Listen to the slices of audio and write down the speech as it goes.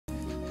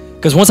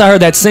Because once I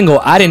heard that single,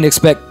 I didn't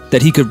expect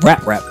that he could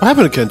rap. What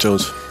happened to Ken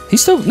Jones?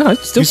 He's still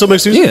He still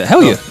makes music? Yeah,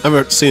 hell yeah. I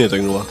haven't seen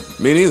anything in a while.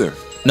 Me neither.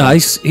 No,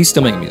 he's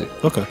still making music.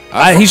 Okay.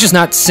 He's just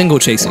not single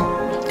chasing.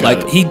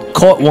 Like he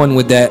caught one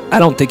with that. I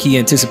don't think he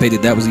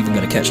anticipated that was even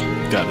gonna catch him.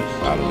 Got it.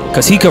 I don't know.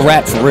 Because he could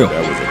rap for real.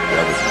 That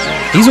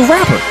was He's a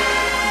rapper.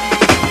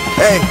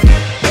 Hey,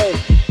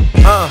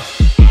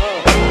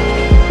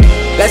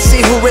 let's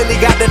see who really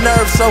got the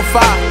nerve so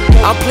far.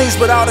 I'm pleased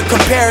with all the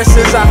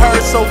comparisons I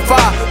heard so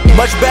far.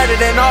 Much better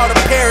than all the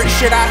parent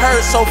shit I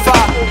heard so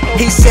far.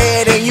 He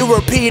said and you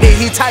repeat it,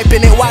 he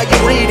typing it while you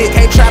read it.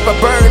 Can't trap a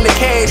bird in the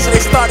cage, so they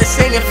started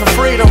singing for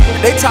freedom.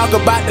 They talk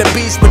about the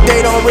beast, but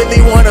they don't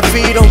really wanna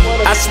feed them.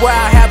 I swear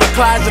I have a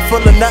closet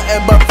full of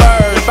nothing but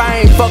furs. If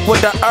I ain't fuck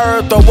with the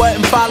earth or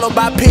wasn't followed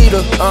by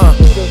Peter,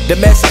 the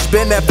message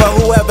been there for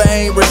whoever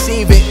ain't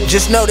receive it.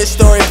 Just know this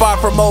story far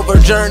from over,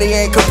 journey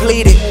ain't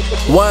completed.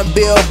 One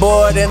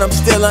billboard and I'm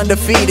still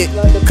undefeated.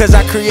 Cause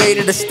I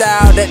created a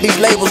style that these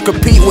labels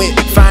compete with.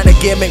 Find a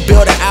gimmick,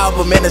 build an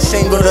album and a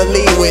single to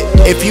lead with.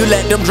 If you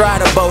let them dry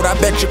the boat, I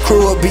bet your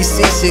crew will be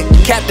seasick.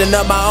 Captain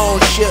of my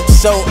own ship,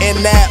 so in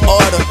that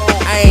order.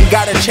 I ain't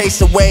gotta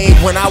chase a wave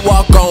when I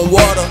walk on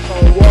water.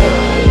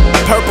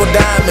 Purple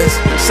diamonds,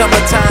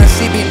 summertime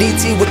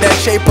CBDT with that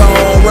shaper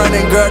on.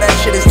 Running, girl, that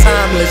shit is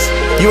timeless.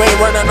 You ain't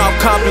running off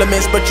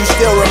compliments, but you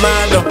still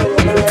remind them.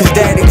 Cause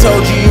daddy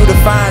told you the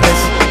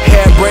finest.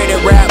 Hair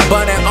braided, rap,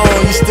 bun and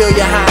on, you still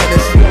your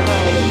highness.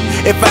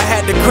 If I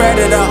had to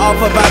credit her off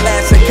of our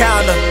last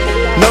encounter,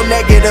 no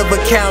negative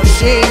account,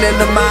 she ain't in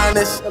the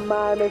minus.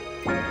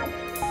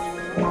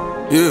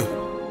 Yeah.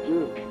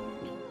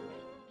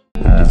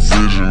 I'm a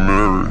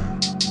visionary,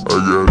 I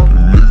got the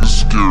niggas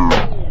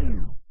scared.